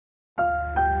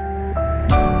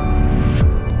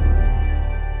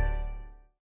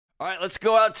right, let's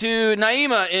go out to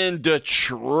Naima in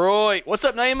Detroit. What's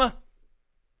up, Naima?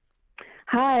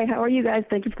 Hi, how are you guys?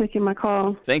 Thank you for taking my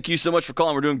call. Thank you so much for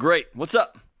calling. We're doing great. What's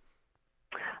up?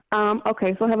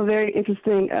 Okay, so I have a very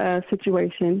interesting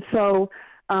situation. So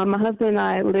my husband and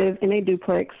I live in a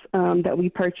duplex that we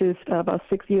purchased about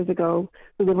 6 years ago.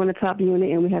 We live on the top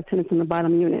unit, and we have tenants in the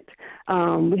bottom unit.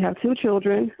 We have 2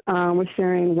 children. We're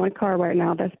sharing 1 car right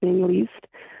now that's being leased.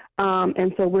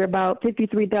 And so we're about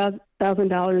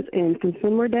 $53,000 in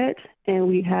consumer debt, and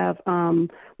we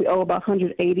owe about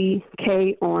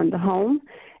 $180K on the home.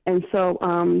 And so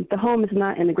the home is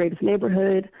not in the greatest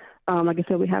neighborhood. Like I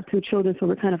said, we have 2 children, so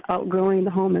we're kind of outgrowing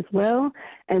the home as well.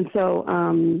 And so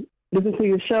listening to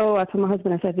your show, I told my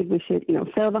husband, I said, I think we should,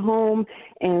 sell the home,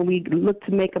 and we look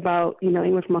to make about,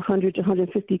 anywhere from 100 to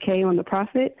 150K on the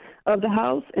profit of the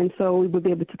house. And so we would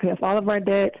be able to pay off all of our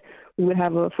debt. We would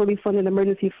have a fully funded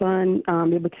emergency fund,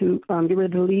 be able to get rid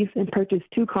of the lease and purchase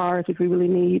 2 cars if we really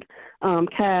need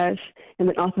cash, and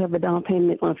then also have a down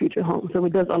payment on a future home. So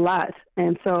it does a lot.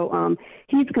 And so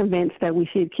he's convinced that we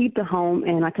should keep the home,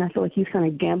 and I kind of feel like he's kind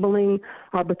of gambling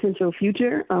our potential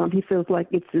future. He feels like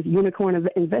it's this unicorn of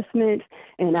investment,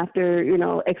 and after,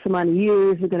 X amount of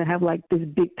years, we're going to have like this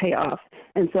big payoff.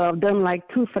 And so I've done like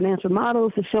 2 financial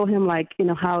models to show him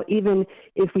how even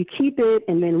if we keep it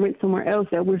and then rent somewhere else,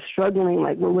 that we're struggling,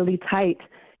 like we're really tight,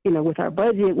 with our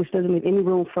budget, which doesn't leave any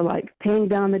room for like paying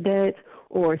down the debt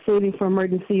or saving for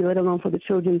emergency, let alone for the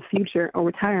children's future or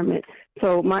retirement.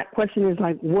 So my question is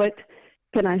what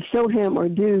can I show him or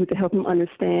do to help him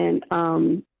understand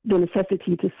the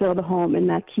necessity to sell the home and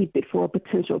not keep it for a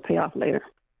potential payoff later?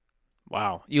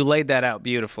 Wow. You laid that out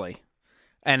beautifully.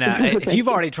 And if you've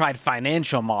already tried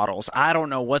financial models, I don't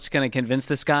know what's going to convince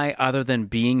this guy other than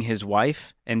being his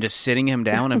wife and just sitting him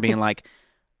down and being like,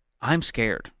 I'm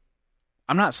scared.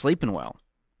 I'm not sleeping well.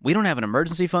 We don't have an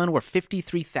emergency fund. We're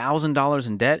 $53,000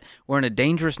 in debt. We're in a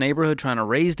dangerous neighborhood trying to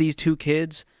raise these 2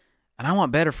 kids, and I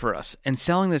want better for us. And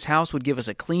selling this house would give us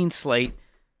a clean slate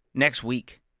next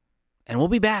week. And we'll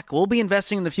be back. We'll be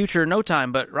investing in the future in no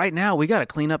time, but right now we got to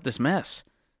clean up this mess.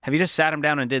 Have you just sat him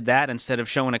down and did that instead of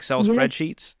showing Excel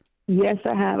spreadsheets? Yes,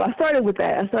 I have. I started with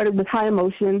that. I started with high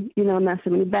emotion, and I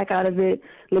said, let me back out of it.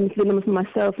 Let me see the numbers for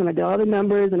myself. And I did all the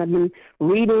numbers, and I've been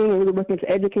reading and really working to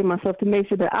educate myself to make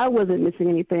sure that I wasn't missing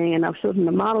anything. And I've showed him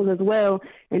the models as well,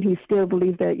 and he still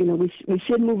believes that, we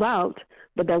should move out,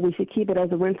 but that we should keep it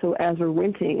as a rental as we're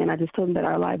renting. And I just told him that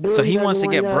our liability. So he wants to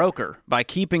get broker by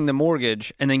keeping the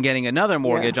mortgage and then getting another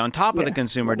mortgage on top of the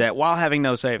consumer debt while having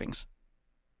no savings.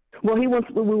 Well, he wants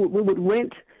we would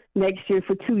rent next year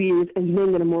for 2 years and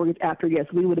then get a mortgage after. Yes,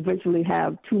 we would eventually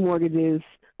have 2 mortgages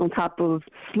on top of.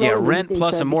 Rent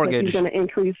plus a mortgage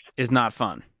is not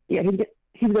fun. Yeah,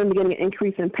 he's going to be getting an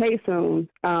increase in pay soon,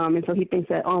 and so he thinks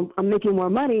that I'm making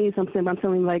more money. So I'm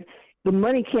telling him the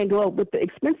money can't go up with the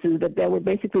expenses, that we're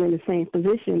basically in the same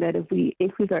position, that if we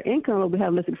increase our income or we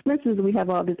have less expenses, we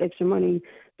have all this extra money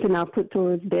to now put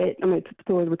towards debt,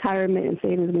 towards retirement and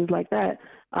savings and things like that.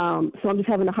 So I'm just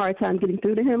having a hard time getting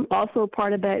through to him. Also,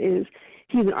 part of that is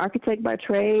he's an architect by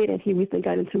trade, and he recently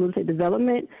got into real estate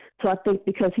development. So I think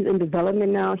because he's in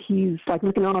development now, he's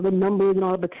looking at all the numbers and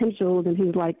all the potentials, and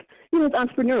he's it's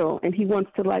entrepreneurial, and he wants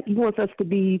us to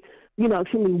be,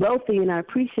 extremely wealthy, and I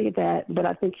appreciate that, but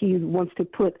I think he wants to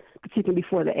put the chicken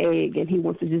before the egg, and he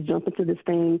wants to just jump into this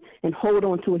thing and hold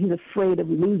on to it. He's afraid of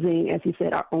losing, as he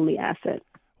said, our only asset.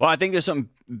 Well, I think there's something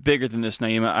bigger than this,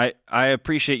 Naima. I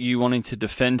appreciate you wanting to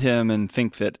defend him and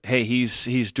think that, hey,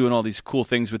 he's doing all these cool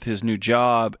things with his new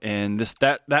job, and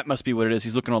that must be what it is.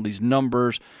 He's looking at all these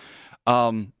numbers.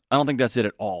 I don't think that's it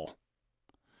at all.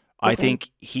 Okay. I think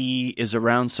he is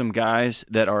around some guys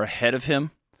that are ahead of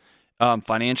him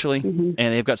financially, and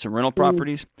they've got some rental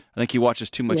properties. I think he watches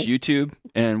too much YouTube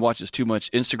and watches too much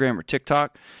Instagram or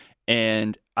TikTok.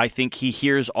 And I think he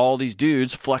hears all these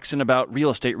dudes flexing about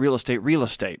real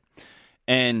estate.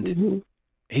 And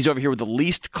he's over here with the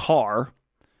leased car,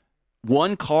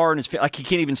 1 car, and it's like he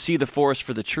can't even see the forest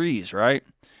for the trees, right?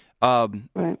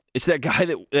 Right. It's that guy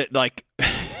that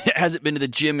hasn't been to the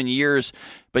gym in years,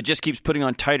 but just keeps putting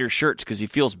on tighter shirts because he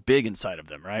feels big inside of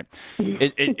them, right?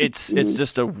 It's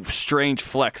just a strange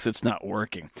flex that's not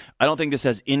working. I don't think this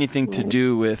has anything to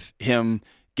do with him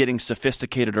getting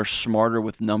sophisticated or smarter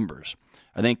with numbers.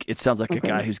 I think it sounds like a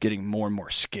guy who's getting more and more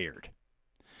scared.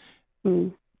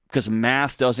 Because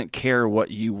math doesn't care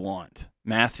what you want.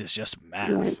 Math is just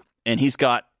math. Right. And he's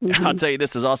got, I'll tell you,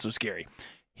 this is also scary.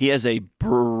 He has a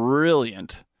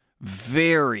brilliant,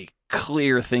 very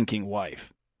clear thinking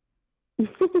wife.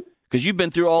 Because you've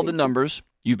been through all the numbers.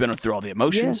 You've been through all the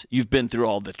emotions. Yeah. You've been through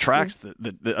all the tracks.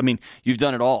 You've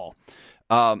done it all.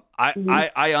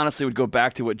 I honestly would go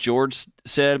back to what George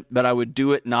said, but I would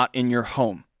do it not in your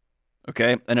home.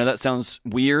 Okay? I know that sounds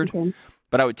weird,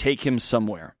 but I would take him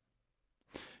somewhere.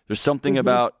 There's something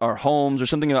about our homes or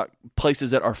something about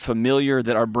places that are familiar,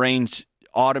 that our brains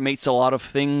automates a lot of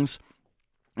things.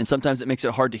 And sometimes it makes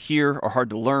it hard to hear or hard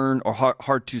to learn or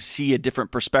hard to see a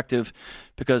different perspective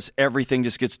because everything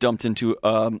just gets dumped into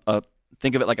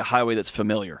think of it like a highway that's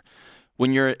familiar.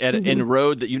 When you're in a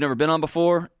road that you've never been on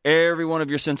before, every one of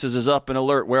your senses is up and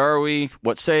alert. Where are we?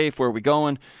 What's safe? Where are we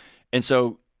going? And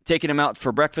so taking him out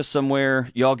for breakfast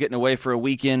somewhere, y'all getting away for a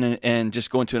weekend and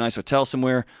just going to a nice hotel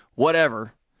somewhere,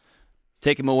 whatever,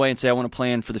 take him away and say, I want to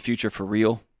plan for the future for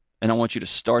real. And I want you to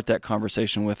start that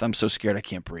conversation with, I'm so scared I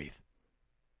can't breathe.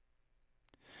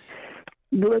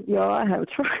 Look, y'all, I have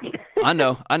tried. I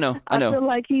know. I feel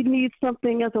like he needs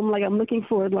something else. I'm looking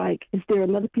for, is there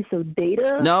another piece of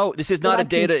data? No, this is not a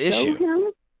data issue.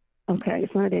 Okay,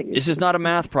 it's not a data issue. This is not a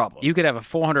math problem. You could have a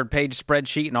 400-page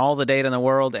spreadsheet and all the data in the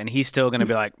world, and he's still going to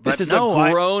be like, This is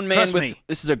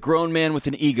a grown man with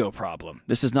an ego problem.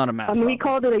 This is not a math problem. He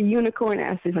called it a unicorn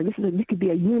asset. This could be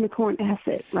a unicorn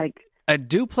asset. A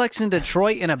duplex in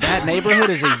Detroit in a bad neighborhood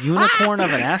is a unicorn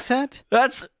of an asset?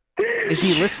 Is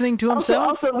he listening to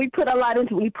himself? Also, we put a lot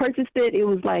into it. We purchased it. It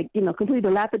was completely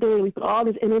dilapidated. We put all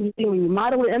this energy and we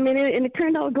remodeled it. And it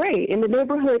turned out great. And the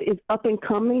neighborhood is up and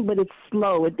coming, but it's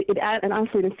slow. And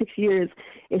honestly, in 6 years,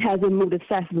 it hasn't moved as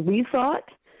fast as we thought.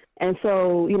 And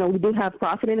so, we do have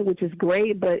profit in it, which is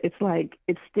great, but it's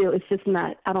just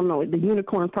not, I don't know, the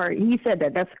unicorn part. He said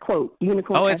that. That's a quote,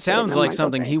 unicorn. Oh, it sounds like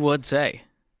something he would say.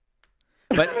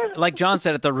 But like John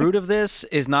said, at the root of this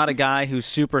is not a guy who's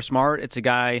super smart. It's a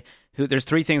guy who, there's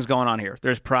three things going on here.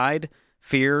 There's pride,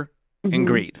 fear, and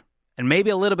greed. And maybe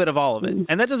a little bit of all of it.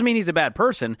 And that doesn't mean he's a bad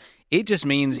person. It just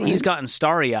means he's gotten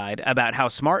starry-eyed about how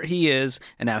smart he is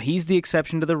and how he's the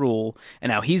exception to the rule and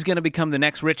how he's going to become the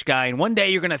next rich guy. And one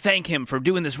day you're going to thank him for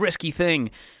doing this risky thing.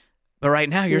 But right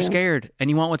now you're scared and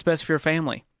you want what's best for your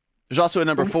family. There's also a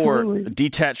number 4,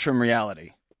 detached from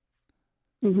reality.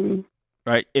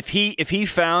 Right? If he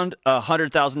found a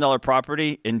 $100,000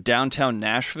 property in downtown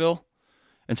Nashville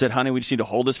and said, honey, we just need to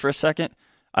hold this for a second.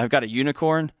 I've got a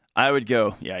unicorn. I would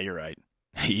go, yeah, you're right.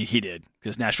 He did,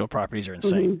 because Nashville properties are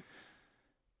insane.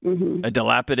 A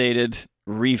dilapidated,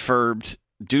 refurbed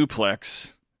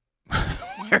duplex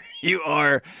where you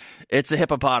are, it's a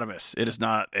hippopotamus. It is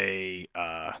not a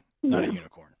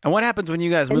unicorn. And what happens when you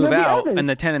guys move out and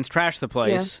the tenants trash the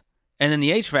place? Yeah. And then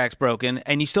the HVAC's broken,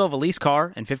 and you still have a lease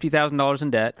car and $50,000 in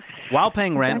debt while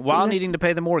paying rent, while needing to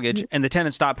pay the mortgage, and the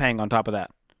tenants stop paying on top of that.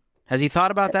 Has he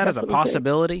thought about that as a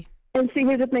possibility? And see,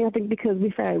 here's the thing. I think because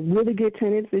we've had really good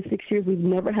tenants in 6 years, we've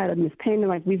never had a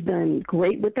mispayment. We've done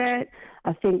great with that.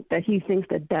 I think that he thinks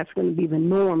that that's going to be the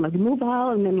norm. Move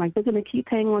out, and then they're going to keep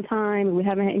paying on time, and we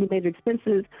haven't had any major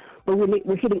expenses. But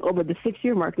we're hitting over the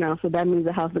 6-year mark now, so that means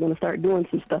the house is going to start doing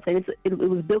some stuff. And it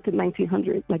was built in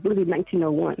 1900, literally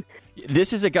 1901.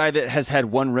 This is a guy that has had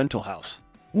one rental house,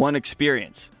 one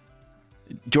experience.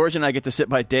 George and I get to sit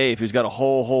by Dave, who's got a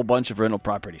whole bunch of rental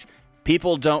properties.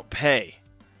 People don't pay.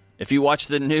 If you watch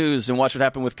the news and watch what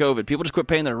happened with COVID, people just quit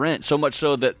paying their rent, so much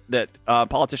so that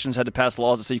politicians had to pass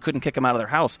laws that say you couldn't kick them out of their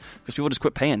house because people just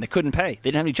quit paying. They couldn't pay. They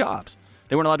didn't have any jobs.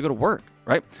 They weren't allowed to go to work,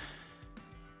 right?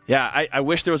 Yeah, I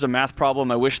wish there was a math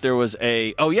problem. I wish there was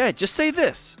just say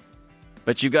this.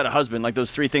 But you've got a husband, like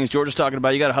those 3 things George was talking about.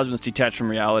 You got a husband that's detached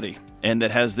from reality and that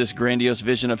has this grandiose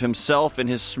vision of himself and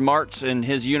his smarts and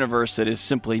his universe that is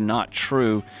simply not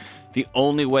true. The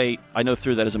only way I know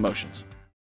through that is emotions.